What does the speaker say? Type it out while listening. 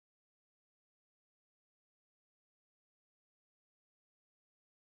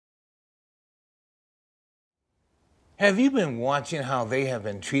Have you been watching how they have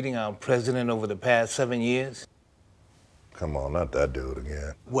been treating our president over the past 7 years? Come on, not that dude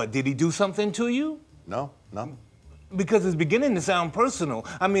again. What, did he do something to you? No, nothing. Because it's beginning to sound personal.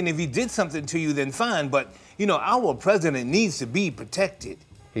 I mean, if he did something to you, then fine, but, you know, our president needs to be protected.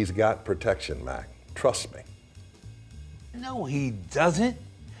 He's got protection, Mac. Trust me. No, he doesn't.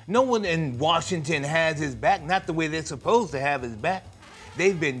 No one in Washington has his back, not the way they're supposed to have his back.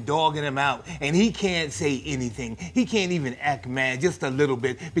 They've been dogging him out, and he can't say anything. He can't even act mad just a little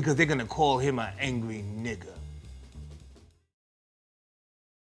bit because they're gonna call him an angry nigger.